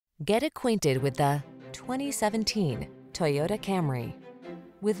Get acquainted with the 2017 Toyota Camry.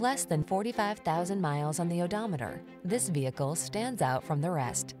 With less than 45,000 miles on the odometer, this vehicle stands out from the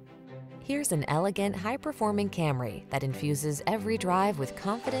rest. Here's an elegant, high-performing Camry that infuses every drive with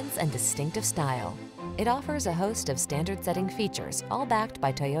confidence and distinctive style. It offers a host of standard-setting features, all backed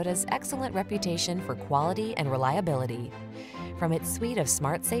by Toyota's excellent reputation for quality and reliability. From its suite of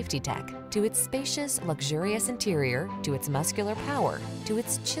smart safety tech, to its spacious, luxurious interior, to its muscular power, to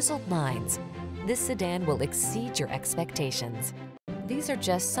its chiseled lines, this sedan will exceed your expectations. These are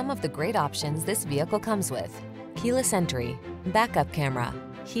just some of the great options this vehicle comes with: keyless entry, backup camera,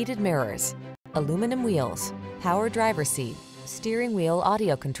 heated mirrors, aluminum wheels, power driver seat, steering wheel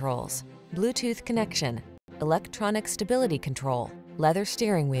audio controls, Bluetooth connection, electronic stability control, leather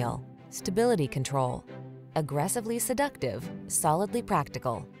steering wheel, stability control. Aggressively seductive, solidly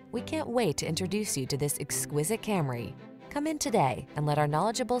practical. We can't wait to introduce you to this exquisite Camry. Come in today and let our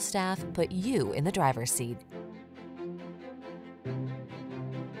knowledgeable staff put you in the driver's seat.